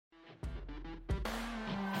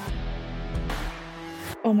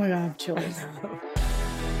Oh my God, I have I chills. know.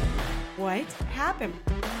 What happened?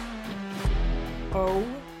 Oh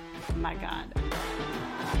my God.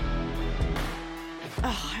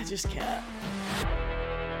 Oh, I just can't.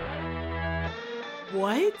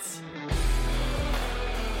 What?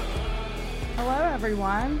 Hello,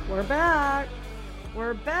 everyone. We're back.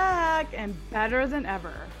 We're back and better than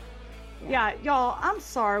ever. Yeah, y'all, I'm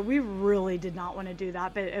sorry. We really did not want to do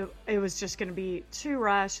that, but it was just going to be too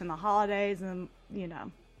rushed and the holidays and, you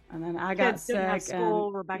know. And then I got Kids didn't have sick. school.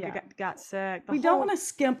 And Rebecca yeah. got sick. We don't want to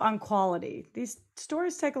skimp on quality. These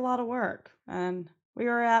stories take a lot of work, and we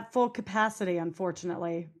were at full capacity,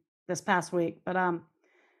 unfortunately, this past week. But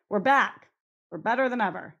we're back. We're better than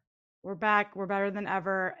ever. We're back. We're better than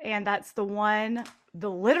ever. And that's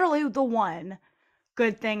literally the one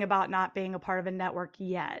good thing about not being a part of a network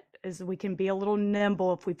yet is we can be a little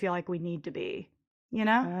nimble if we feel like we need to be, you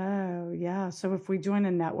know? Oh, yeah. So if we join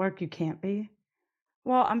a network, you can't be?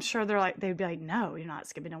 Well, I'm sure they'd be like, no, you're not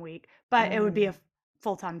skipping a week, but it would be a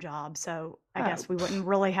full-time job. So I guess we wouldn't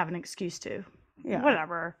really have an excuse to. Yeah.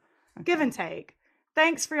 Whatever. Okay. Give and take.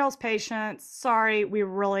 Thanks for y'all's patience. Sorry, we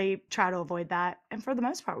really try to avoid that. And for the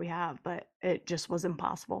most part, we have, but it just was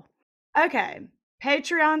impossible. Okay.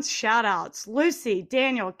 Patreon shout outs. Lucy,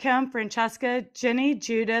 Daniel, Kim, Francesca, Jenny,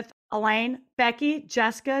 Judith, Elaine, Becky,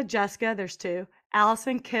 Jessica, there's two,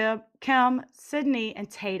 Allison, Kim, Sydney, and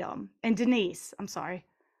Tatum. And Denise, I'm sorry.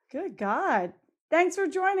 Good God. Thanks for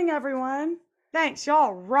joining, everyone. Thanks,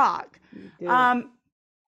 y'all rock. You do.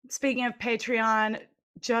 Speaking of Patreon,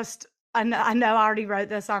 I know I already wrote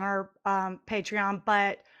this on our Patreon,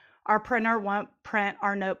 but our printer won't print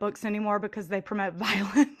our notebooks anymore because they promote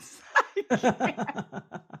violence.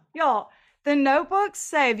 Y'all, the notebooks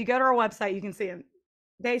say, if you go to our website, you can see them.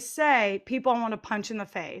 They say people want to punch in the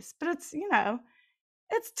face, but it's,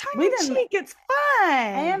 it's tongue in cheek. It's fun.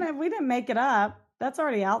 And we didn't make it up. That's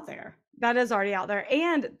already out there. That is already out there.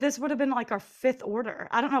 And this would have been like our 5th order.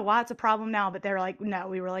 I don't know why it's a problem now, but they're like, no,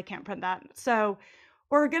 we really can't print that. So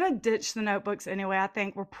we're going to ditch the notebooks anyway. I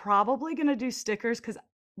think we're probably going to do stickers because,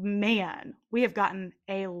 man, we have gotten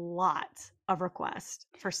a lot of requests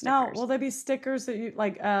for stickers. Now, will they be stickers that you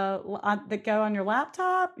like that go on your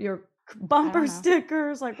laptop? Your bumper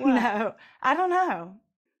stickers? Like what? No, I don't know.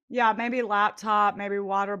 Yeah, maybe laptop, maybe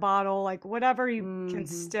water bottle, like whatever you can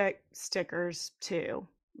stick stickers to.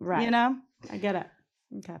 Right. You know? I get it.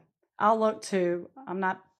 Okay. I'll look too. I'm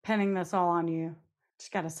not pinning this all on you.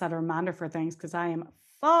 Just got to set a reminder for things because I am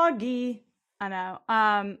foggy. I know.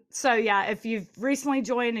 So yeah, if you've recently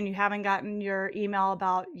joined and you haven't gotten your email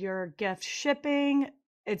about your gift shipping,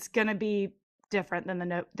 it's going to be different than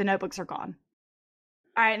the notebooks are gone.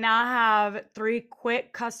 All right, now I have 3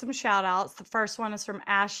 quick custom shout outs. The first one is from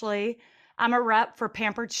Ashley. I'm a rep for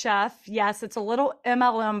Pampered Chef. Yes, it's a little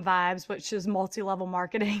MLM vibes, which is multi-level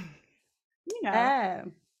marketing.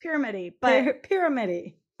 Pyramid-y.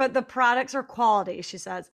 Pyramid-y. But the products are quality, she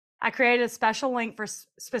says. I created a special link for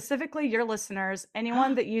specifically your listeners.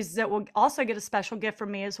 Anyone that uses it will also get a special gift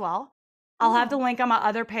from me as well. I'll have the link on my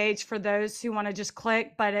other page for those who want to just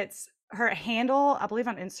click, but it's her handle, I believe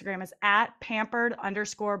on Instagram, is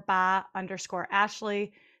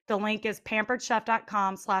 @pampered_by_Ashley. The link is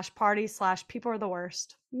pamperedchef.com/party/people are the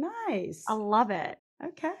worst. Nice. I love it.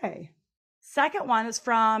 Okay. Second one is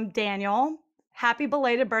from Daniel. Happy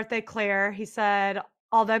belated birthday, Claire. He said,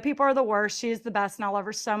 although people are the worst, she is the best and I love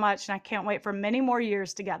her so much and I can't wait for many more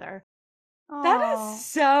years together. Aww. That is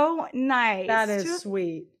so nice. That is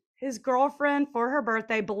sweet. His girlfriend for her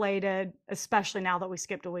birthday belated, especially now that we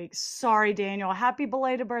skipped a week. Sorry, Daniel. Happy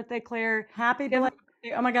belated birthday, Claire. Happy belated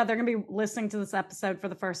birthday. Oh my God, they're going to be listening to this episode for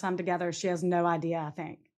the first time together. She has no idea, I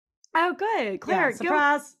think. Oh, good. Claire,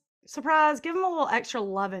 yeah, surprise. Give him a little extra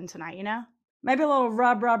loving tonight, you know? Maybe a little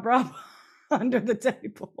rub under the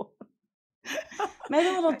table. Maybe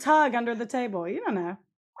a little tug under the table. You don't know.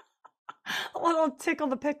 A little tickle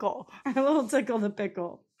the pickle. A little tickle the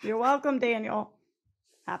pickle. You're welcome, Daniel.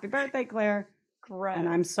 Happy birthday, Claire. Great. And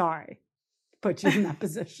I'm sorry to put you in that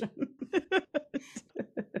position.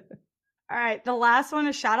 All right. The last one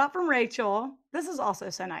is shout out from Rachel. This is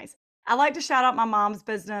also so nice. I like to shout out my mom's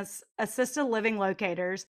business, Assisted Living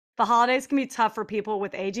Locators. The holidays can be tough for people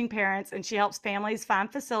with aging parents, and she helps families find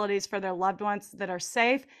facilities for their loved ones that are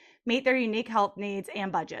safe, meet their unique health needs,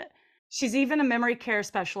 and budget. She's even a memory care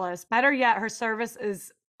specialist. Better yet, her service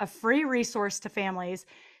is a free resource to families.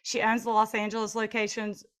 She owns the Los Angeles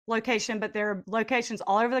location, but there are locations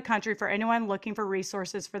all over the country for anyone looking for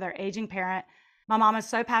resources for their aging parent. My mom is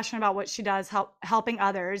so passionate about what she does, helping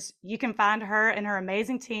others. You can find her and her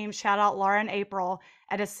amazing team, shout out Laura and April,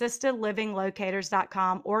 at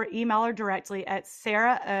assistedlivinglocators.com or email her directly at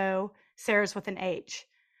Sarah's with an H,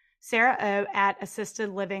 Sarah O at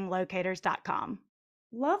assistedlivinglocators.com.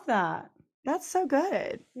 Love that. That's so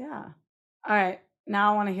good. Yeah. All right.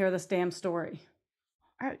 Now I want to hear this damn story.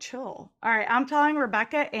 All right, chill. All right, I'm telling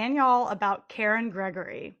Rebecca and y'all about Karen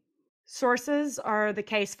Gregory. Sources are the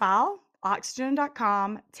case file,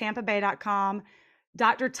 oxygen.com, tampabay.com,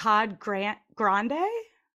 Dr. Todd Grande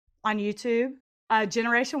on YouTube, a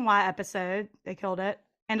Generation Y episode, they killed it,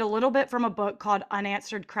 and a little bit from a book called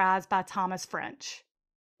Unanswered Cries by Thomas French.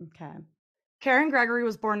 Okay. Karen Gregory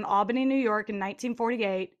was born in Albany, New York in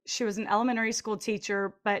 1948. She was an elementary school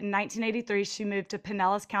teacher, but in 1983, she moved to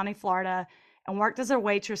Pinellas County, Florida, and worked as a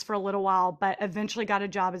waitress for a little while, but eventually got a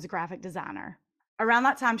job as a graphic designer. Around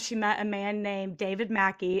that time, she met a man named David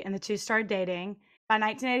Mackey, and the two started dating. By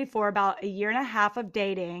 1984, about a year and a half of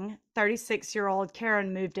dating, 36-year-old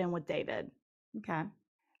Karen moved in with David. Okay.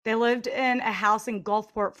 They lived in a house in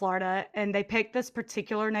Gulfport, Florida, and they picked this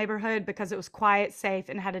particular neighborhood because it was quiet, safe,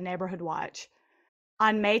 and had a neighborhood watch.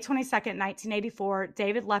 On May 22nd, 1984,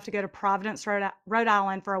 David left to go to Providence, Rhode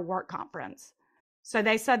Island for a work conference. So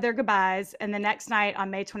they said their goodbyes, and the next night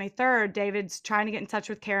on May 23rd, David's trying to get in touch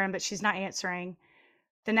with Karen, but she's not answering.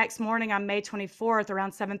 The next morning on May 24th,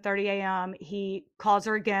 around 7:30 a.m., he calls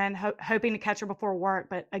her again, hoping to catch her before work,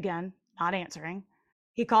 but again, not answering.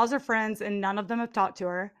 He calls her friends, and none of them have talked to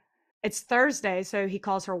her. It's Thursday, so he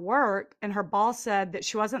calls her work, and her boss said that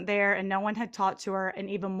she wasn't there and no one had talked to her, and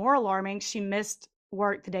even more alarming, she missed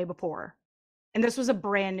work the day before. And this was a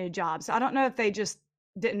brand new job. So I don't know if they just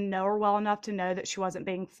didn't know her well enough to know that she wasn't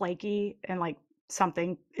being flaky and like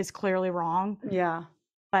something is clearly wrong, Yeah.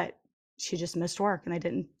 but she just missed work and they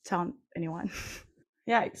didn't tell anyone.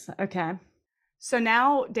 Yikes. Okay. So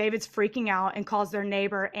now David's freaking out and calls their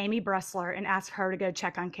neighbor, Amy Bressler, and asks her to go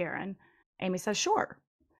check on Karen. Amy says, sure.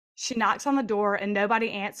 She knocks on the door and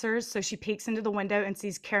nobody answers. So she peeks into the window and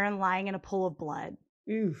sees Karen lying in a pool of blood.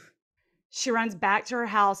 Oof. She runs back to her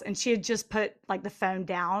house and she had just put like the phone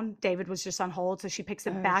down. David was just on hold. So she picks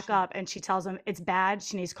it back up and she tells him it's bad.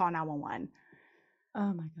 She needs to call 911.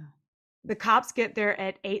 Oh my God. The cops get there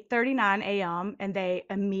at 8:39 a.m. and they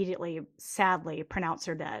immediately, sadly, pronounce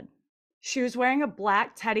her dead. She was wearing a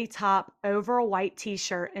black teddy top over a white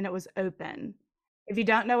t-shirt and it was open. If you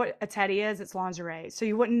don't know what a teddy is, it's lingerie. So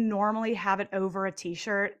you wouldn't normally have it over a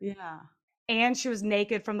t-shirt. Yeah. And she was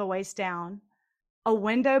naked from the waist down. A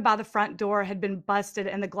window by the front door had been busted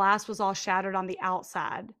and the glass was all shattered on the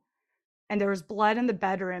outside. And there was blood in the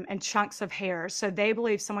bedroom and chunks of hair. So they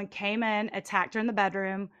believe someone came in, attacked her in the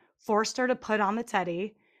bedroom, forced her to put on the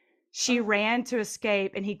teddy. She ran to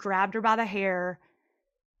escape and he grabbed her by the hair.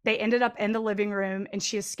 They ended up in the living room and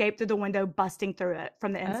she escaped through the window, busting through it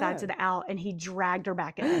from the inside to the out, and he dragged her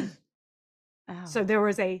back in. So there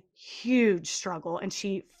was a huge struggle and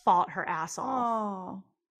she fought her ass off. Oh,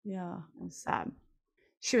 yeah. It was sad.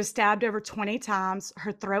 She was stabbed over 20 times.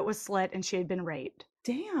 Her throat was slit and she had been raped.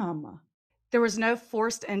 Damn. There was no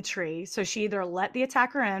forced entry. So she either let the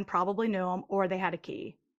attacker in, probably knew him, or they had a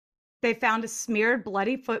key. They found a smeared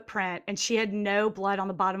bloody footprint and she had no blood on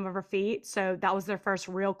the bottom of her feet. So that was their first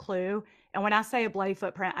real clue. And when I say a bloody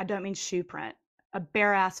footprint, I don't mean shoe print, a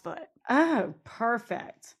bare ass foot. Oh,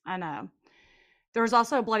 perfect. I know. There was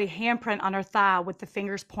also a bloody handprint on her thigh with the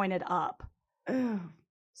fingers pointed up. Oh.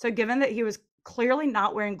 So given that he was clearly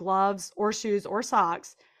not wearing gloves or shoes or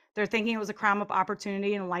socks, they're thinking it was a crime of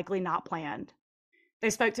opportunity and likely not planned. They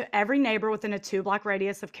spoke to every neighbor within a 2-block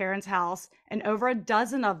radius of Karen's house, and over a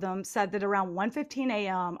dozen of them said that around 1:15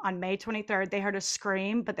 a.m. on May 23rd, they heard a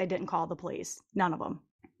scream, but they didn't call the police. None of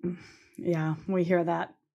them. Yeah, we hear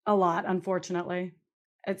that a lot, unfortunately.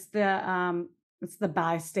 It's the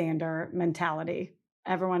bystander mentality.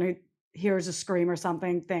 Everyone who hears a scream or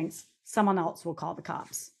something thinks someone else will call the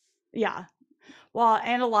cops. Yeah. Well,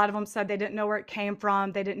 and a lot of them said they didn't know where it came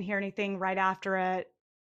from. They didn't hear anything right after it.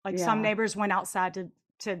 Like some neighbors went outside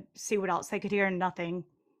to see what else they could hear and nothing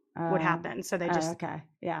would happen. So they just okay.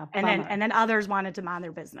 Yeah. and then others wanted to mind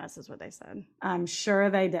their business is what they said. I'm sure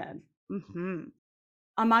they did. Mm-hmm.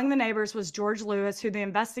 Among the neighbors was George Lewis, who the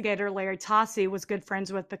investigator Larry Tossi was good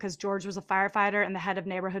friends with because George was a firefighter and the head of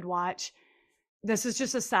Neighborhood Watch. This is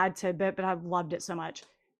just a side tidbit, but I've loved it so much.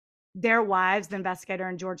 Their wives, the investigator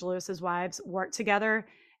and George Lewis's wives, worked together,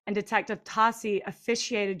 and Detective Tossi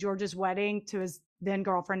officiated George's wedding to his then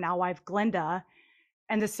girlfriend, now wife, Glenda,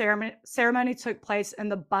 and the ceremony took place in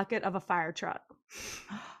the bucket of a fire truck.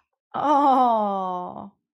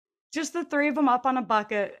 Oh. Just the three of them up on a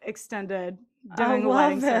bucket extended doing a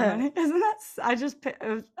wedding ceremony. Isn't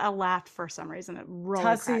that, I laughed for some reason. It really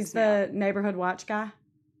Tossi's the neighborhood watch guy?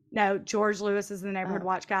 No, George Lewis is the neighborhood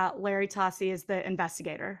watch guy. Larry Tossi is the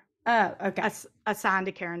investigator. Oh, okay. Assigned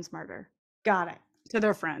to Karen's murder. Got it. So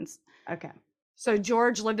they're friends. Okay. So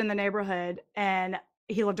George lived in the neighborhood and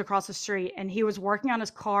he lived across the street and he was working on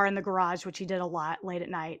his car in the garage, which he did a lot late at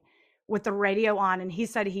night with the radio on. And he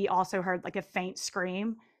said he also heard like a faint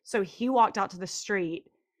scream. So he walked out to the street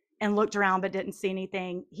and looked around, but didn't see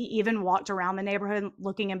anything. He even walked around the neighborhood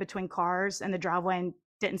looking in between cars and the driveway and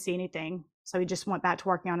didn't see anything. So he just went back to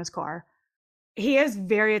working on his car. He is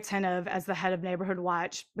very attentive as the head of Neighborhood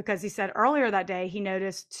Watch because he said earlier that day he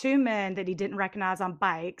noticed two men that he didn't recognize on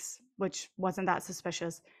bikes, which wasn't that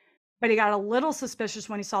suspicious, but he got a little suspicious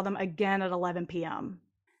when he saw them again at 11 p.m.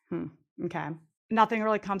 Okay. Nothing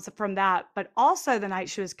really comes from that. But also the night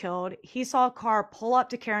she was killed, he saw a car pull up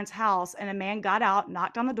to Karen's house and a man got out,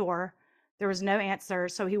 knocked on the door. There was no answer.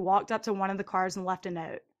 So he walked up to one of the cars and left a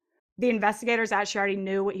note. The investigators actually already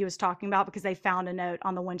knew what he was talking about because they found a note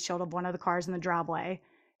on the windshield of one of the cars in the driveway.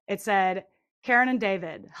 It said, Karen and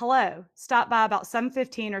David, hello. Stopped by about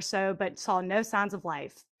 7:15 or so, but saw no signs of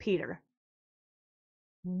life. Peter.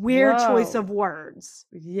 Weird choice of Whoa. words.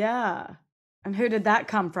 Yeah. And who did that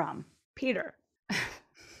come from? Peter.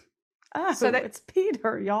 Oh, So it's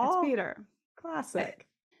Peter, y'all. It's Peter. Classic.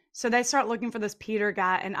 So they start looking for this Peter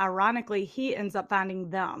guy, and ironically, he ends up finding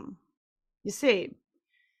them. You see,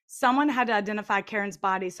 someone had to identify Karen's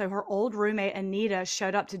body, so her old roommate, Anita,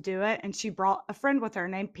 showed up to do it, and she brought a friend with her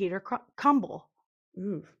named Peter Cumble.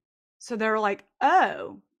 Ooh. So they were like,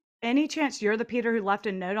 oh, any chance you're the Peter who left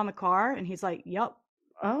a note on the car? And he's like, yep.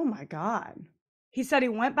 Oh, my God. He said he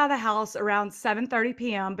went by the house around 7:30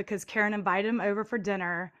 p.m. because Karen invited him over for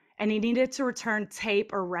dinner, and he needed to return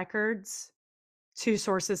tape or records. Two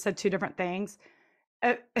sources said two different things.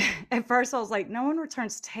 At first, I was like, no one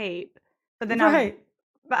returns tape. But then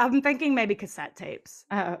I'm thinking maybe cassette tapes.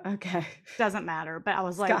 Oh, okay. Doesn't matter. But I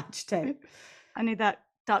was like, Scotch tape. I need that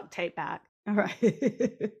duct tape back. All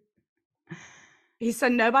right. He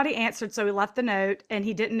said nobody answered, so he left the note, and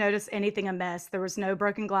he didn't notice anything amiss. There was no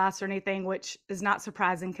broken glass or anything, which is not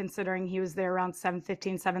surprising considering he was there around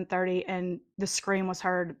 7:15, 7:30, and the scream was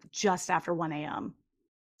heard just after 1 a.m.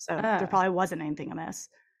 So there probably wasn't anything amiss.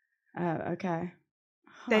 Oh, okay.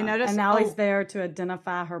 They noticed, and now he's there to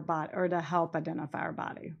identify her body or to help identify her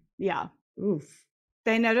body. Yeah. Oof.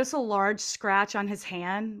 They notice a large scratch on his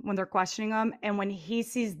hand when they're questioning him. And when he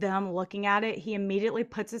sees them looking at it, he immediately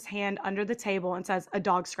puts his hand under the table and says, a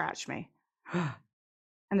dog scratched me.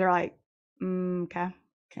 And they're like, okay.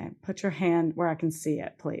 Okay. Put your hand where I can see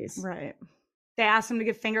it, please. Right. They asked him to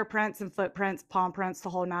give fingerprints and footprints, palm prints, the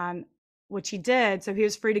whole nine, which he did. So he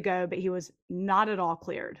was free to go, but he was not at all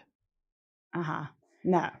cleared. Uh-huh.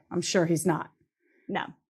 No, I'm sure he's not. No.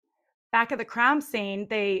 Back at the crime scene,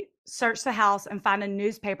 they search the house and find a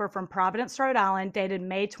newspaper from Providence, Rhode Island, dated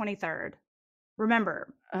May 23rd.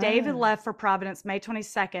 Remember, David left for Providence May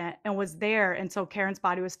 22nd and was there until Karen's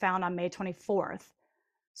body was found on May 24th.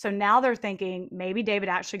 So now they're thinking maybe David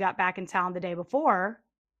actually got back in town the day before.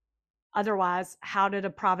 Otherwise, how did a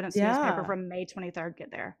Providence newspaper from May 23rd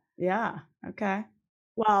get there? Yeah. Okay.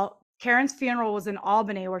 Well, Karen's funeral was in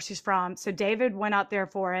Albany, where she's from. So David went out there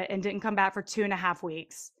for it and didn't come back for 2.5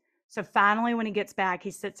 weeks. So finally, when he gets back,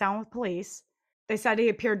 he sits down with police. They said he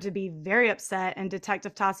appeared to be very upset, and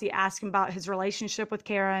Detective Tossi asked him about his relationship with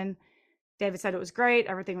Karen. David said it was great,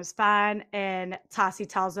 everything was fine, and Tossi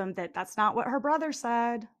tells him that that's not what her brother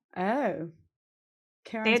said. Oh,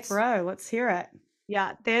 Karen's bro, let's hear it.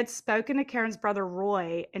 Yeah, they had spoken to Karen's brother,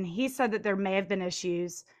 Roy, and he said that there may have been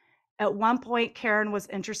issues. At one point, Karen was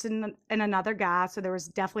interested in another guy, so there was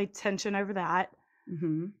definitely tension over that.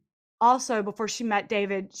 Mm-hmm. Also, before she met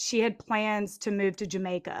David, she had plans to move to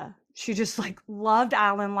Jamaica. She just loved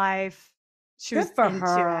island life. She was for into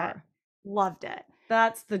her. it. Loved it.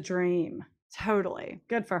 That's the dream. Totally.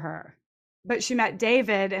 Good for her. But she met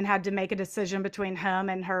David and had to make a decision between him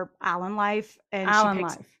and her island life. And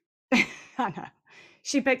life. I know.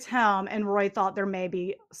 She picked him, and Roy thought there may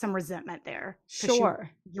be some resentment there. Sure.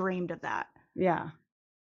 She dreamed of that. Yeah.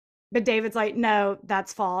 But David's like, no,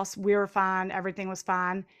 that's false. We were fine. Everything was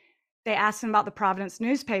fine. They asked him about the Providence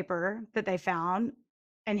newspaper that they found,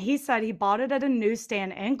 and he said he bought it at a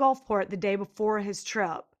newsstand in Gulfport the day before his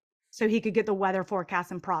trip so he could get the weather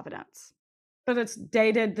forecast in Providence. But it's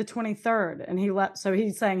dated the 23rd, and he left. So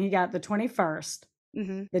he's saying he got the 21st,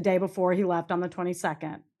 the day before he left on the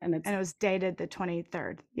 22nd. And it was dated the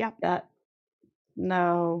 23rd. Yep.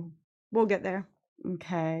 No. We'll get there.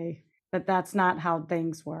 Okay. But that's not how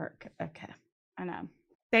things work. Okay. I know.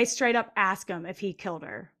 They straight up asked him if he killed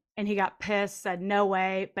her. And he got pissed, said no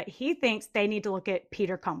way. But he thinks they need to look at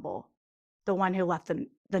Peter Cumble, the one who left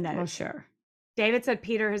the note. Oh, sure. David said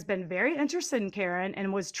Peter has been very interested in Karen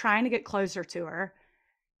and was trying to get closer to her.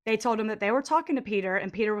 They told him that they were talking to Peter,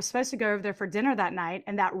 and Peter was supposed to go over there for dinner that night,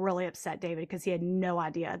 and that really upset David because he had no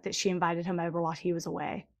idea that she invited him over while he was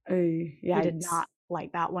away. Ooh, He did yikes. not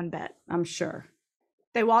like that one bit. I'm sure.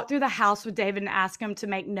 They walked through the house with David and asked him to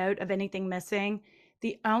make note of anything missing.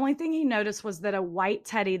 The only thing he noticed was that a white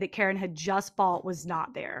teddy that Karen had just bought was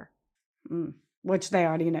not there. Which they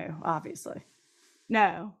already knew, obviously.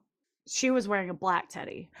 No, she was wearing a black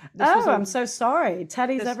teddy. I'm so sorry.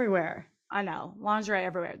 Teddies everywhere. I know, lingerie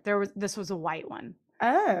everywhere. This was a white one.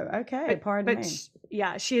 Oh, okay. Pardon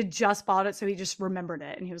me. She had just bought it, so he just remembered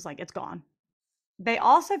it, and he was like, "It's gone." They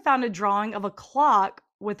also found a drawing of a clock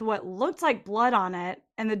with what looked like blood on it,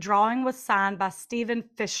 and the drawing was signed by Stephen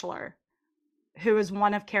Fischler, who is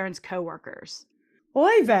one of Karen's coworkers.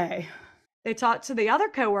 Oy vey. They talked to the other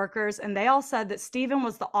coworkers, and they all said that Stephen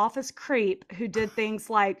was the office creep who did things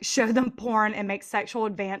like show them porn and make sexual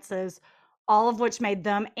advances, all of which made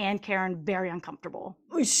them and Karen very uncomfortable.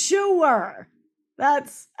 Sure.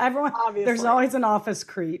 That's everyone. Obviously. There's always an office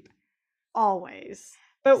creep. Always.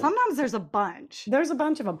 But sometimes there's a bunch. There's a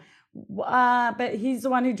bunch of them. But he's the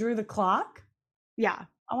one who drew the clock? Yeah.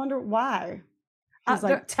 I wonder why. He's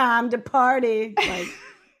like, time to party. Like,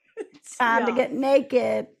 time to get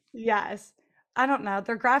naked. Yes. I don't know.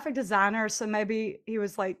 They're graphic designers, so maybe he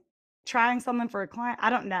was like trying something for a client. I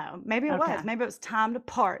don't know. Maybe it was. Maybe it was time to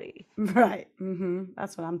party. Right.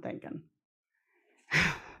 That's what I'm thinking.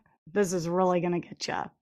 This is really going to get you.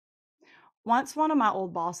 Once one of my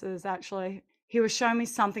old bosses, actually, he was showing me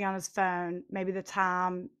something on his phone, maybe the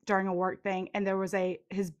time during a work thing, and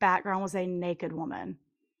his background was a naked woman.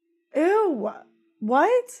 Ew.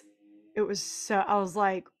 What? It was so, I was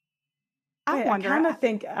like, I kind of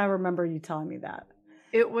think I remember you telling me that.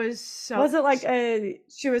 It was so. Was it like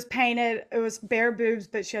she was painted, it was bare boobs,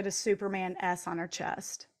 but she had a Superman S on her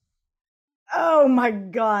chest. Oh my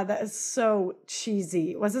God, that is so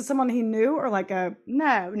cheesy. Was it someone he knew or like a...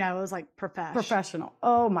 No, it was like professional.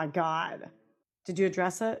 Oh my God. Did you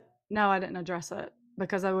address it? No, I didn't address it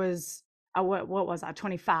because what was I,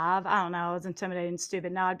 25? I don't know. I was intimidating and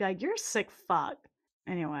stupid. Now I'd be like, you're a sick fuck.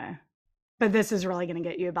 Anyway, but this is really going to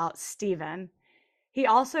get you about Stephen. He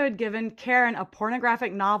also had given Karen a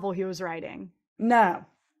pornographic novel he was writing. No.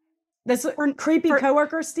 This creepy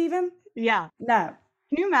coworker, Stephen? Yeah. No.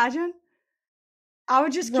 Can you imagine? I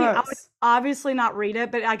would just I would obviously not read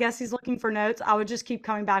it, but I guess he's looking for notes. I would just keep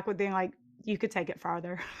coming back with being like, you could take it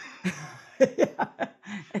farther. Yeah.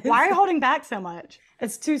 Why are you holding back so much?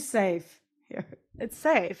 It's too safe here. It's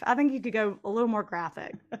safe. I think you could go a little more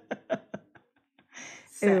graphic.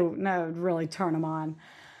 Ew, no, it'd really turn them on.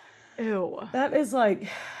 Ew. That is like,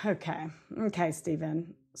 okay,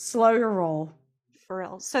 Stephen, slow your roll. For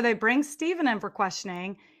real. So they bring Stephen in for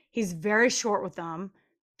questioning. He's very short with them,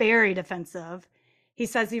 very defensive. He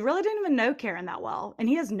says he really didn't even know Karen that well, and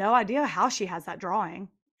he has no idea how she has that drawing.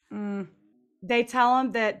 They tell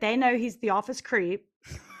him that they know he's the office creep,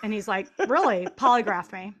 and he's like, really?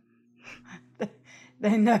 Polygraph me.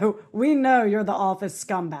 We know you're the office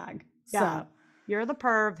scumbag. Yeah. So you're the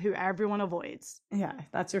perv who everyone avoids. Yeah,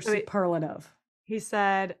 that's your superlative. He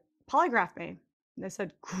said, polygraph me. They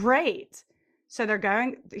said, great. So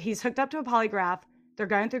he's hooked up to a polygraph. They're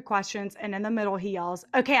going through questions, and in the middle, he yells,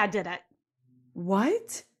 okay, I did it.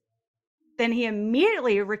 What? Then he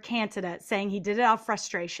immediately recanted it, saying he did it out of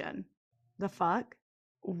frustration. The fuck?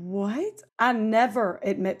 What? I never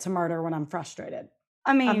admit to murder when I'm frustrated.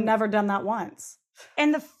 I mean, I've never done that once.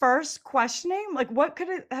 And the first questioning, like, what could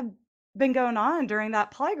it have been going on during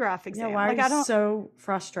that polygraph exam? Yeah, why are you so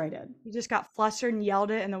frustrated? He just got flustered and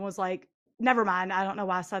yelled it and then was like, never mind. I don't know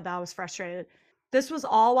why I said that. I was frustrated. This was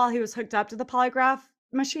all while he was hooked up to the polygraph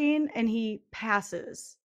machine, and he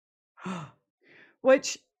passes.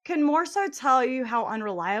 Which can more so tell you how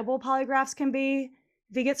unreliable polygraphs can be.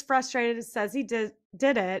 If he gets frustrated, says he did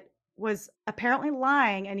it, was apparently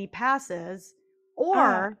lying, and he passes,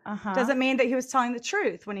 or does it mean that he was telling the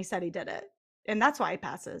truth when he said he did it? And that's why he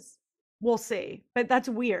passes. We'll see. But that's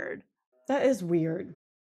weird. That is weird.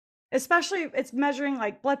 Especially if it's measuring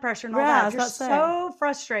like blood pressure and all that. If you're so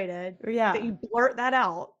frustrated that you blurt that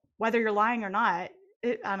out, whether you're lying or not.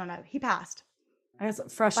 I don't know. He passed. I guess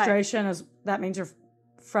frustration that means you're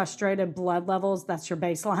frustrated. Blood levels, that's your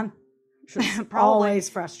baseline. Always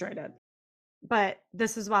frustrated. But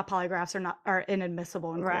this is why polygraphs are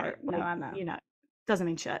inadmissible in court. Right. No, I know. You know, doesn't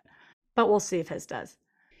mean shit. But we'll see if his does.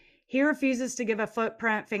 He refuses to give a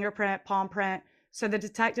footprint, fingerprint, palm print. So the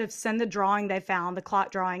detectives send the drawing they found, the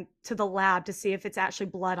clock drawing, to the lab to see if it's actually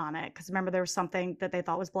blood on it. Because remember, there was something that they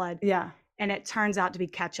thought was blood. Yeah. And it turns out to be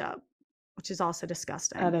ketchup, which is also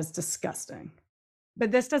disgusting. That is disgusting.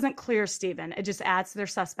 But this doesn't clear Stephen. It just adds to their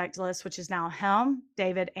suspect list, which is now him,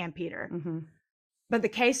 David, and Peter. Mm-hmm. But the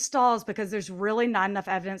case stalls because there's really not enough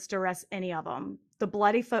evidence to arrest any of them. The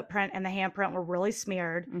bloody footprint and the handprint were really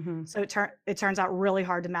smeared, Mm-hmm. so it turns out really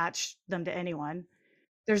hard to match them to anyone.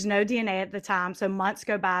 There's no DNA at the time, so months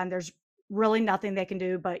go by and there's really nothing they can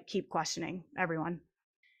do but keep questioning everyone.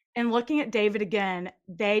 And looking at David again,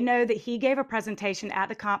 they know that he gave a presentation at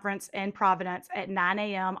the conference in Providence at 9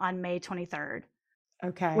 a.m. on May 23rd,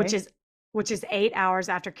 which Okay. is which is 8 hours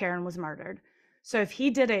after Karen was murdered. So if he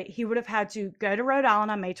did it, he would have had to go to Rhode Island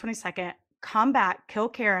on May 22nd, come back, kill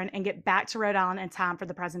Karen, and get back to Rhode Island in time for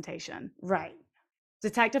the presentation. Right.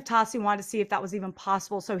 Detective Tossi wanted to see if that was even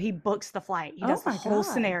possible, so he books the flight. He Oh does the my whole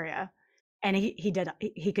God. scenario, and he did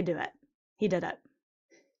it. He could do it. He did it.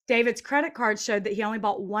 David's credit card showed that he only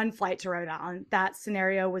bought one flight to Rhode Island. That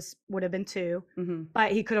scenario would have been two, Mm-hmm.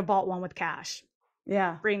 but he could have bought one with cash.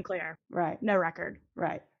 Yeah. Free and clear. Right. No record.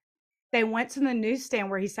 Right. They went to the newsstand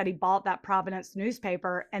where he said he bought that Providence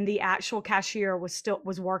newspaper, and the actual cashier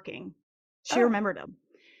was working. She Oh. remembered him.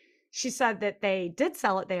 She said that they did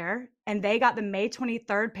sell it there, and they got the May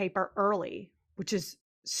 23rd paper early, which is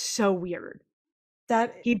so weird.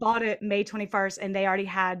 That He bought it May 21st, and they already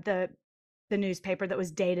had the newspaper that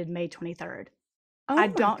was dated May 23rd. Oh I my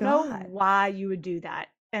don't know God. why you would do that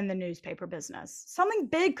in the newspaper business. Something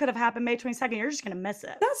big could have happened May 22nd. You're just going to miss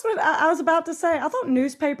it. That's what I was about to say. I thought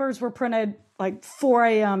newspapers were printed like 4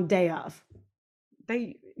 a.m. day of.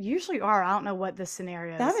 They usually are. I don't know what the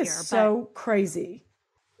scenario That is is here, so crazy.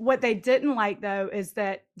 what they didn't like, though, is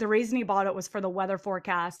that the reason he bought it was for the weather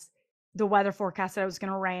forecast. The weather forecast said it was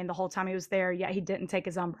going to rain the whole time he was there, yet he didn't take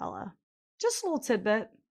his umbrella. Just a little tidbit.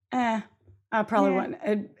 I probably Yeah.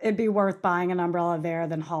 wouldn't. It'd be worth buying an umbrella there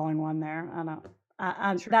than hauling one there. I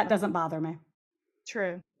don't. True. That doesn't bother me.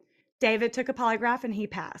 True. David took a polygraph and he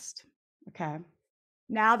passed. Okay.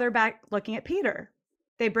 Now they're back looking at Peter.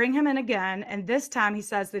 They bring him in again, and this time he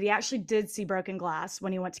says that he actually did see broken glass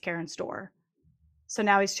when he went to Karen's store. So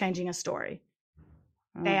now he's changing his story.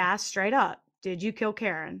 They ask straight up, "Did you kill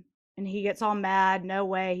Karen?" And he gets all mad. No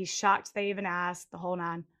way. He's shocked they even asked, the whole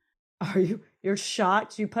nine. You're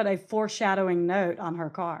shocked? You put a foreshadowing note on her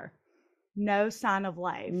car. No sign of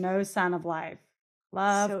life. No sign of life.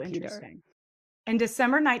 Love So Peter. interesting. In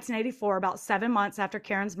December 1984, about 7 months after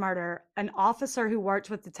Karen's murder, an officer who worked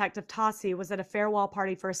with Detective Tossi was at a farewell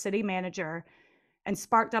party for a city manager and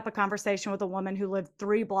sparked up a conversation with a woman who lived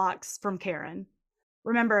 3 blocks from Karen.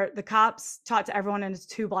 Remember, the cops talked to everyone in a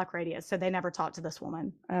 2-block radius, so they never talked to this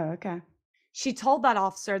woman. Oh, okay. She told that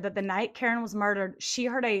officer that the night Karen was murdered, she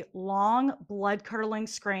heard a long, blood-curdling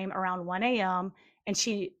scream around 1 a.m., and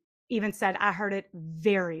she even said, "I heard it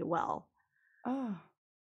very well." Oh.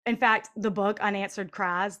 In fact, the book Unanswered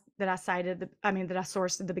Cries that I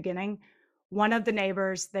sourced at the beginning, one of the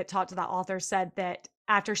neighbors that talked to that author said that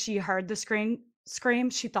after she heard the scream,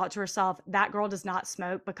 she thought to herself, "That girl does not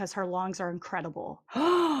smoke because her lungs are incredible."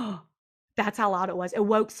 That's how loud it was. It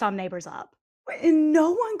woke some neighbors up. And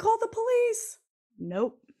no one called the police?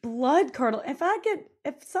 Nope. Blood curdling.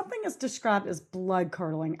 If something is described as blood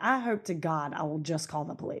curdling, I hope to God I will just call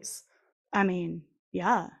the police. I mean,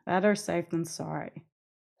 yeah. Better safe than sorry.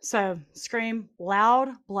 So, scream, loud,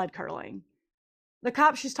 blood curdling. The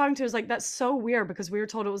cop she's talking to is like, "That's so weird because we were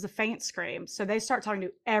told it was a faint scream." So they start talking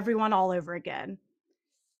to everyone all over again.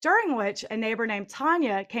 During which a neighbor named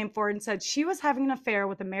Tanya came forward and said she was having an affair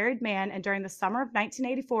with a married man, and during the summer of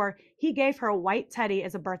 1984, he gave her a white teddy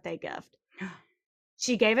as a birthday gift.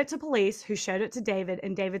 She gave it to police, who showed it to David,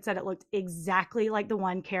 and David said it looked exactly like the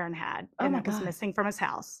one Karen had, Oh and my it was God. missing from his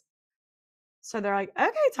house. So they're like,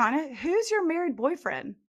 "Okay, Tanya, who's your married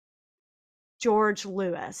boyfriend?" George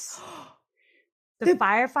Lewis. The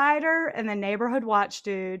firefighter and the neighborhood watch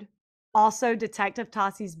dude, also Detective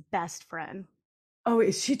Tossi's best friend. Oh,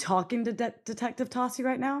 is she talking to Detective Tossi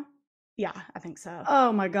right now? Yeah, I think so.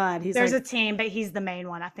 Oh my God. There's a team, but he's the main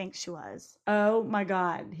one. I think she was. Oh my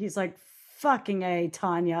God. He's like, fucking A,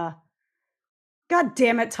 Tanya. God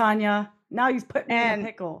damn it, Tanya. Now you've put me in a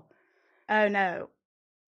pickle. Oh no.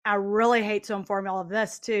 I really hate to inform you all of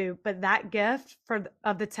this too, but that gift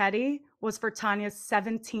of the teddy was for Tanya's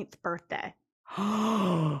 17th birthday.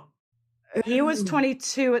 He was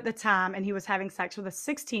 22 at the time, and he was having sex with a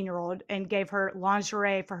 16-year-old and gave her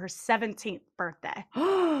lingerie for her 17th birthday.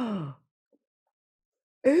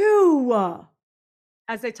 Ew.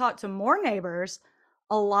 As they talked to more neighbors,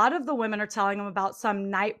 a lot of the women are telling them about some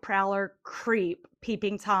night prowler creep,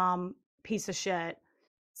 peeping Tom piece of shit.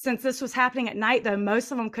 Since this was happening at night, though,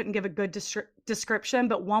 most of them couldn't give a good description,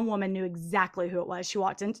 but one woman knew exactly who it was. She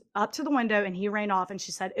walked up to the window, and he ran off, and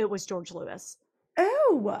she said it was George Lewis.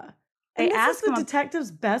 Ew. They And this is ask the him,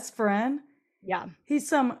 detective's best friend. yeah, He's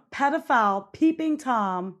some pedophile peeping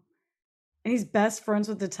Tom, and he's best friends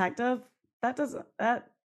with detective. That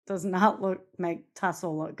does not make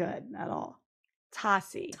Tussle look good at all.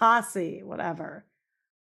 Tassie. Tossie, whatever.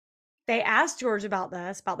 They asked George about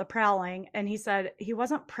this, about the prowling, and he said he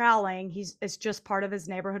wasn't prowling. It's just part of his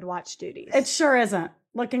neighborhood watch It duties. sure isn't.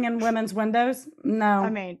 Looking in women's windows? I No.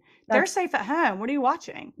 mean, they're That's safe at home. What are you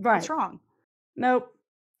watching? What's right. wrong? Nope.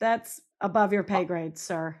 That's above your Uh, pay grade,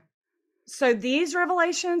 sir. So these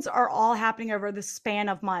revelations are all happening over the span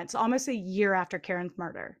of months, almost a year after Karen's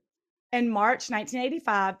murder. In March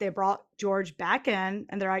 1985, they brought George back in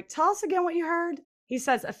and they're like, "Tell us again what you heard." He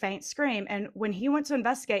says a faint scream. And when he went to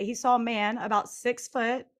investigate, he saw a man about 6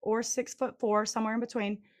 foot or 6'4", somewhere in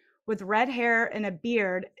between, with red hair and a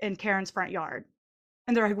beard in Karen's front yard.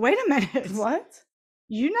 And they're like, "Wait a minute. What?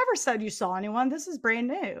 You never said you saw anyone. This is brand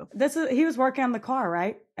new." He was working on the car,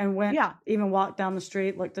 right? And Yeah. even walked down the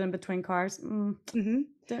street, looked in between cars. Hmm.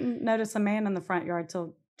 Didn't notice a man in the front yard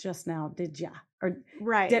till just now, did ya? Or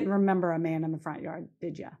Right. didn't remember a man in the front yard,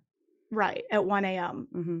 did ya? Right. At 1 a.m.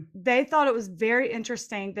 Mm-hmm. They thought it was very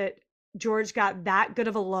interesting that George got that good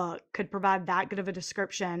of a look, could provide that good of a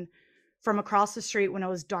description from across the street when it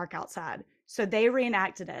was dark outside. So they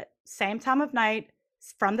reenacted it. Same time of night,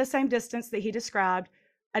 from the same distance that he described,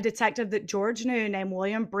 a detective that George knew named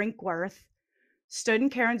William Brinkworth stood in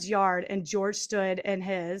Karen's yard and George stood in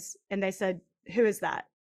his, and they said, "Who is that?"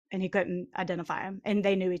 And he couldn't identify him. And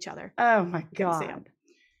they knew each other. Oh my He couldn't see him. God.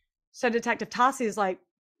 So Detective Tossi is like,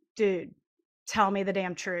 "Dude, tell me the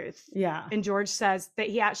damn truth." Yeah. And George says that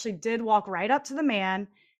he actually did walk right up to the man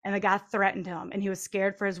and the guy threatened him and he was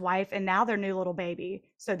scared for his wife and now their new little baby.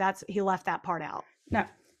 So he left that part out. No,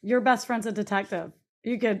 your best friend's a detective.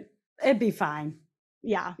 It'd be fine.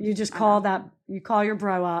 Yeah. You just I call know. you call your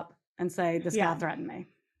bro up and say, this guy Yeah. threatened me.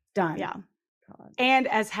 Done. Yeah. God. And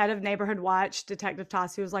as head of Neighborhood Watch, Detective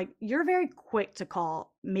Tossi was like, "You're very quick to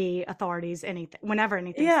call me, authorities, anything, whenever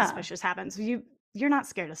anything Yeah. suspicious happens. You're not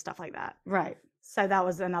scared of stuff like that." Right. So that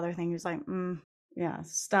was another thing. He was like, Yeah.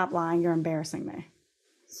 Stop lying. You're embarrassing me.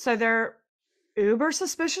 So they're uber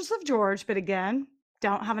suspicious of George, but again,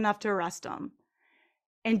 don't have enough to arrest him.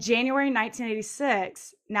 In January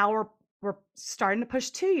 1986, now we're starting to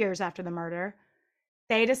push 2 years after the murder,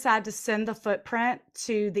 they decide to send the footprint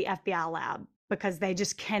to the FBI lab because they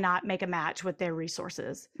just cannot make a match with their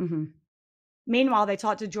resources. Mm-hmm. Meanwhile, they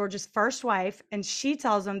talk to George's first wife, and she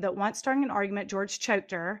tells them that once during an argument, George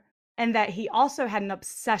choked her and that he also had an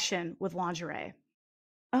obsession with lingerie.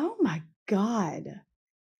 Oh my God.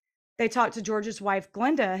 They talked to George's wife,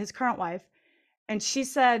 Glenda, his current wife, and she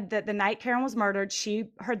said that the night Karen was murdered, she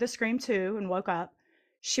heard the scream too and woke up.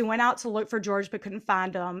 She went out to look for George but couldn't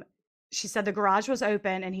find him. She said the garage was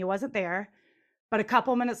open and he wasn't there. But a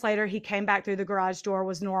couple minutes later, he came back through the garage door,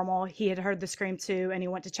 was normal. He had heard the scream too and he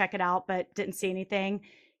went to check it out but didn't see anything.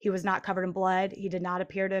 He was not covered in blood. He did not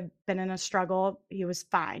appear to have been in a struggle. He was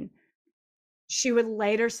fine. She would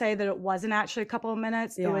later say that it wasn't actually a couple of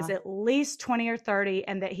minutes. It was Yeah. at least 20 or 30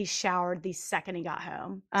 and that he showered the second he got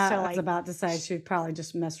home. I So was about to say she's probably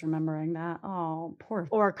just misremembering that. Oh, poor.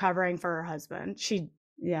 or covering for her husband.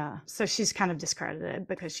 Yeah. So she's kind of discredited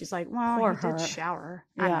because she's like, "Well, Poor he did her. shower."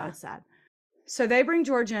 I know, Yeah. it's sad. So they bring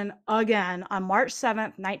George in again on March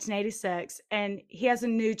 7th, 1986, and he has a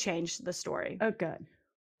new change to the story. Oh, good.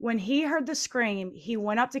 When he heard the scream, he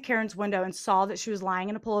went up to Karen's window and saw that she was lying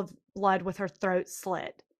in a pool of blood with her throat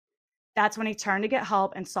slit. That's when he turned to get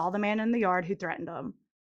help and saw the man in the yard who threatened him.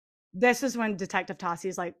 This is when Detective Tossi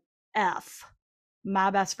is like, "F,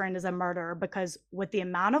 my best friend is a murderer," because with the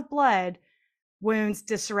amount of blood, wounds,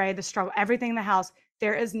 disarray, the struggle, everything in the house,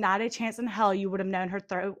 there is not a chance in hell you would have known her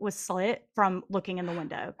throat was slit from looking in the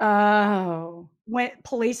window. Oh. When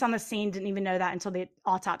police on the scene didn't even know that until the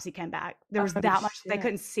autopsy came back. There was Oh, that much, they shit.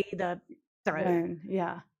 couldn't see the throat, Wound.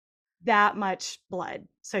 Yeah. that much blood.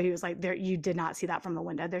 So he was like, "There, you did not see that from the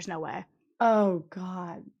window. There's no way." Oh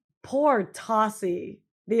God. Poor Tossie,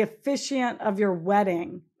 the officiant of your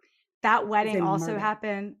wedding. That is wedding a also murder.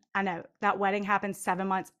 happened. I know that wedding happened 7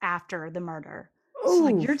 months after the murder. So Ooh.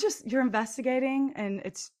 like you're investigating and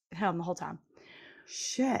it's him the whole time.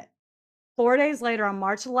 Shit. 4 days later, on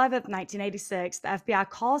March 11th, 1986, the FBI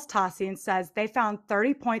calls Tossi and says they found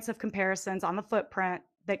 30 points of comparisons on the footprint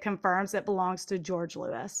that confirms it belongs to George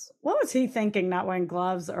Lewis. What was he thinking, not wearing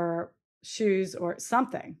gloves or shoes or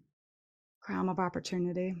something? Crime of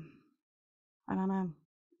opportunity. I don't know.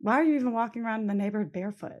 Why are you even walking around in the neighborhood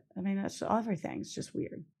barefoot? I mean, that's everything's just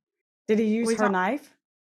weird. Did he use her knife?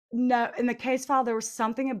 No, in the case file, there was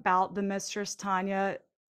something about the Mistress Tanya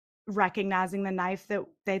recognizing the knife that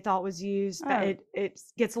they thought was used, that Oh, it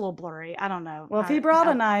gets a little blurry. I don't know. well, if he brought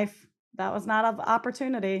a knife, that was not an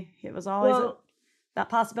opportunity. It was always Well, that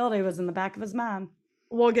possibility was in the back of his mind.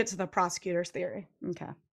 we'll get to the prosecutor's theory. Okay.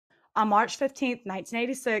 On March 15th,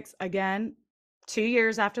 1986, again, 2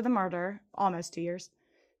 years after the murder, almost 2 years,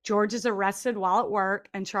 George is arrested while at work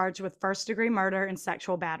and charged with first-degree murder and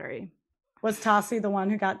sexual battery. Was Tossie the one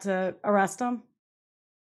who got to arrest him?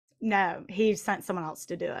 No, he sent someone else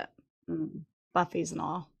to do it. Mm. Buffy's and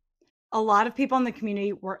all. A lot of people in the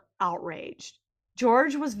community were outraged.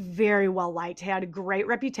 George was very well liked. He had a great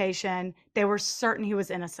reputation. They were certain he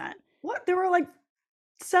was innocent. What? There were like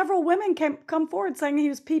several women come forward saying he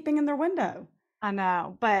was peeping in their window. I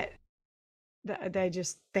know, but they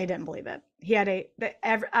didn't believe it. He had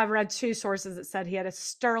I've read 2 sources that said he had a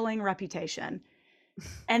sterling reputation.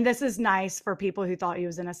 And this is nice for people who thought he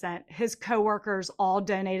was innocent. His coworkers all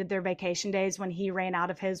donated their vacation days when he ran out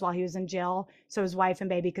of his while he was in jail, so his wife and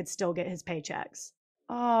baby could still get his paychecks,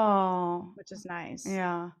 Oh, which is nice.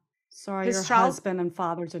 yeah. Sorry, His your trial, husband and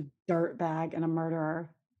father's a dirtbag and a murderer.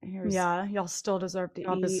 yeah, y'all still deserve to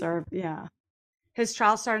Y'all eat. deserve, yeah. His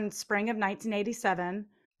trial started in spring of 1987.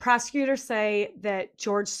 Prosecutors say that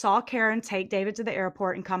George saw Karen take David to the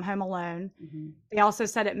airport and come home alone. Mhm. They also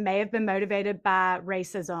said it may have been motivated by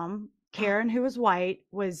racism. Karen, who was white,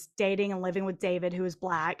 was dating and living with David, who was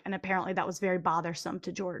black, and apparently that was very bothersome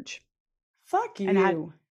to George Fuck and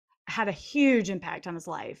you. had a huge impact on his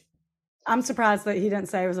life. I'm surprised that he didn't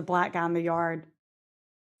say it was a black guy in the yard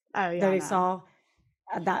Oh, yeah, that I he know. saw.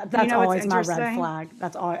 You That's know what's always my red interesting? flag.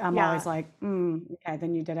 That's all. I'm Yeah. always like, okay,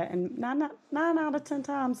 then you did it. And nine out of 10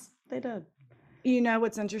 times they did. You know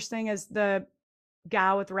what's interesting is the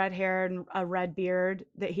guy with red hair and a red beard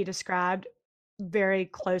that he described very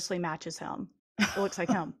closely matches him. It looks like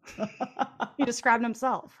him. He described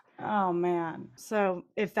himself. Oh man, So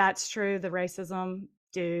if that's true, the racism,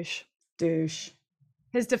 douche. douche.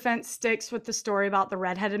 His defense sticks with the story about the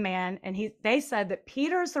redheaded man, and they said that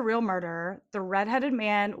Peter's the real murderer. The redheaded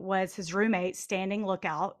man was his roommate standing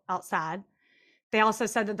lookout outside. They also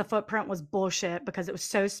said that the footprint was bullshit because it was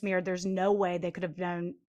so smeared, there's no way they could have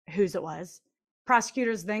known whose it was.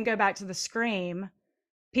 Prosecutors then go back to the scream.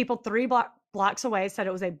 People 3 blocks away said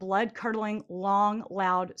it was a blood-curdling, long,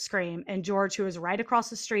 loud scream, and George, who was right across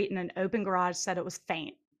the street in an open garage, said it was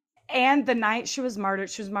faint. And the night she was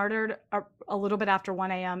murdered a little bit after 1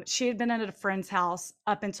 a.m. She had been at a friend's house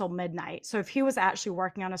up until midnight. So if he was actually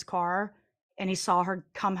working on his car and he saw her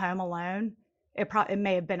come home alone, it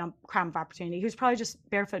may have been a crime of opportunity. He was probably just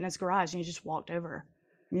barefoot in his garage and he just walked over.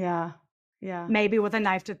 Yeah, yeah. Maybe with a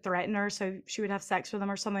knife to threaten her so she would have sex with him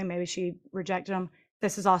or something. Maybe she rejected him.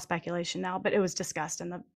 This is all speculation now, but it was discussed in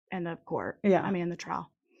the court. Yeah. I mean, in the trial.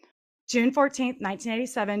 June 14th,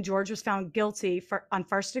 1987, George was found guilty on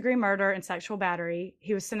first-degree murder and sexual battery.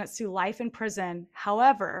 He was sentenced to life in prison.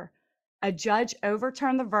 However, a judge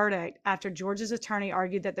overturned the verdict after George's attorney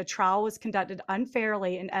argued that the trial was conducted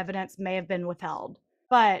unfairly and evidence may have been withheld.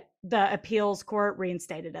 But the appeals court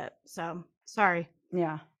reinstated it. So, sorry.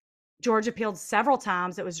 Yeah. George appealed several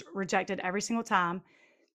times. It was rejected every single time.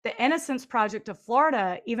 The Innocence Project of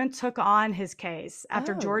Florida even took on his case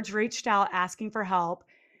after George reached out asking for help.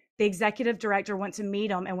 The executive director went to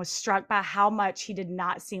meet him and was struck by how much he did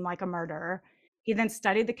not seem like a murderer. He then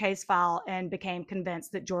studied the case file and became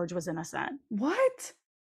convinced that George was innocent. What?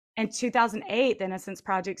 In 2008, the Innocence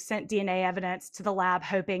Project sent DNA evidence to the lab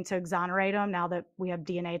hoping to exonerate him now that we have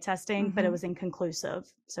DNA testing, but it was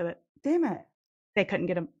inconclusive. So Damn it. they couldn't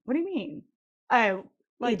get him. What do you mean? Oh,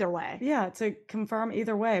 either way. Yeah, to confirm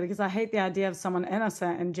either way, because I hate the idea of someone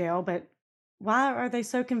innocent in jail, but why are they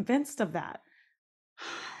so convinced of that?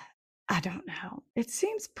 I don't know. It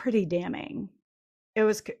seems pretty damning. It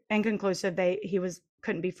was inconclusive. He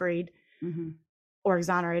couldn't be freed or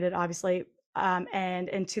exonerated, obviously. And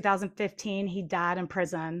in 2015, he died in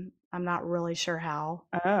prison. I'm not really sure how.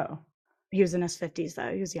 Oh. He was in his 50s,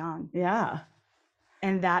 though. He was young. Yeah.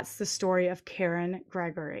 And that's the story of Karen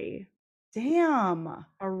Gregory. Damn.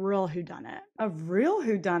 A real whodunit. A real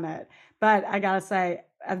whodunit. But I gotta say,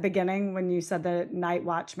 at the beginning, when you said the night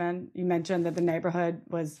watchman, you mentioned that the neighborhood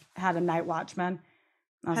had a night watchman.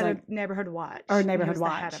 I was Had like, a neighborhood watch. or and he neighborhood was the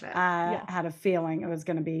watch. head of it. I had a feeling it was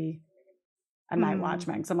going to be a night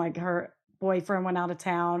watchman. Because I'm like, her boyfriend went out of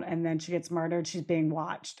town and then she gets murdered. She's being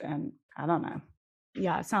watched. And I don't know.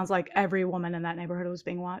 Yeah, it sounds like every woman in that neighborhood was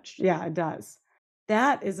being watched. Yeah, it does.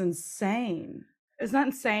 That is insane. Isn't that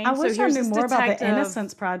insane? I wish I here's knew this more about the detective-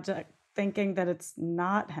 Innocence Project, thinking that it's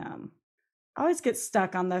not him. I always get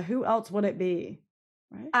stuck on the who else would it be?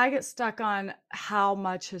 Right? I get stuck on how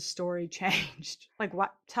much his story changed. Like,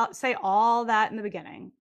 what? Say all that in the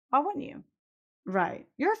beginning. Why wouldn't you? Right.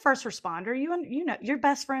 You're a first responder. You know your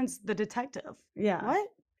best friend's the detective. Yeah. What?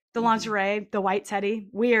 The Mhm. lingerie, the white teddy,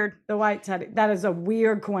 weird. The white teddy. That is a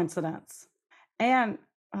weird coincidence. And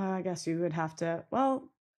I guess you would have to, well,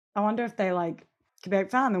 I wonder if they like, could be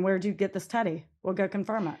like, fine, then where'd you get this teddy? We'll go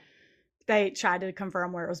confirm it. They tried to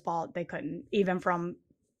confirm where it was bought. They couldn't, even from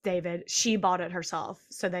David. She bought it herself.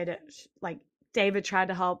 So they didn't, like, David tried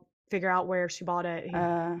to help figure out where she bought it.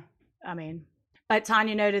 I mean, but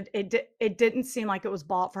Tanya noted it didn't seem like it was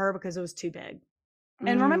bought for her because it was too big.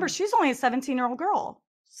 And remember, she's only a 17-year-old girl.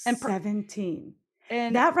 And 17.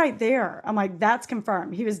 And that right there, I'm like, that's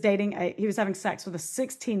confirmed. He was he was having sex with a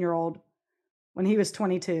 16-year-old when he was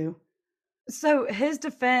 22. So his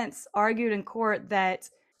defense argued in court that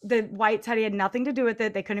the white teddy had nothing to do with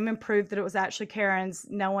it. They couldn't even prove that it was actually Karen's.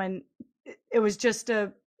 It was just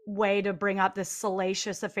a way to bring up this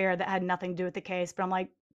salacious affair that had nothing to do with the case. But I'm like,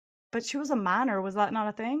 but she was a minor. Was that not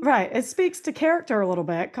a thing? Right. It speaks to character a little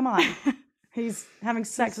bit. Come on. He's having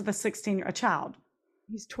sex with a child.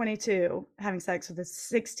 He's 22, having sex with a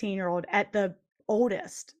 16-year-old at the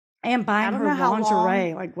oldest. And buying her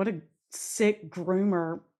lingerie. Like, what a sick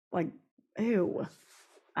groomer. Like, ew.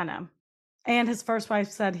 I know. And his first wife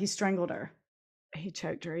said he strangled her. He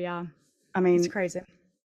choked her, yeah. I mean, it's crazy.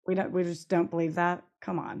 We just don't believe that.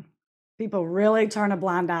 Come on. People really turn a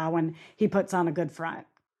blind eye when he puts on a good front.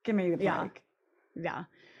 Give me the break. Yeah.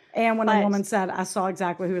 And when a woman said, I saw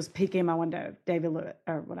exactly who was peeking in my window, David Lewis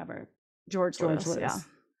or whatever. George Lewis. Yeah.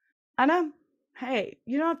 I know. Hey,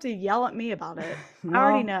 you don't have to yell at me about it. Well, I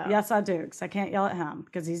already know. Yes, I do, because I can't yell at him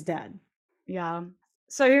because he's dead. Yeah.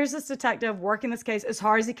 So here's this detective working this case as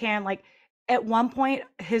hard as he can. Like, at one point,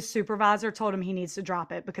 his supervisor told him he needs to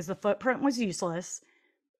drop it because the footprint was useless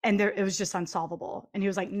and it was just unsolvable. And he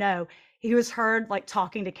was like, no. He was heard like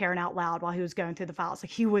talking to Karen out loud while he was going through the files.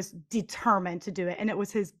 Like, he was determined to do it. And it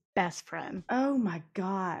was his best friend. Oh my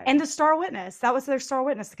God. And the star witness. That was their star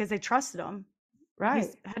witness because they trusted him. Right.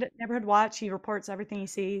 He's had a neighborhood watch. He reports everything he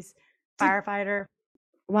sees. Firefighter.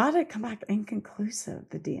 Why did it come back inconclusive,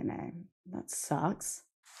 the DNA? That sucks.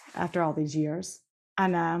 After all these years. I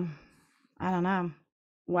know. I don't know.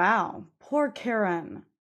 Wow. Poor Karen.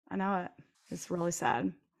 I know it. It's really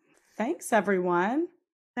sad. Thanks, everyone.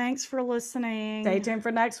 Thanks for listening. Stay tuned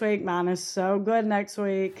for next week. Mine is so good next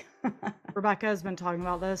week. Rebecca has been talking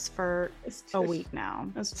about this for a week now.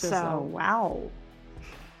 It's just wow.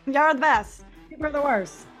 Y'all are the best. We're the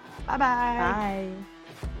worst. Bye-bye. Bye.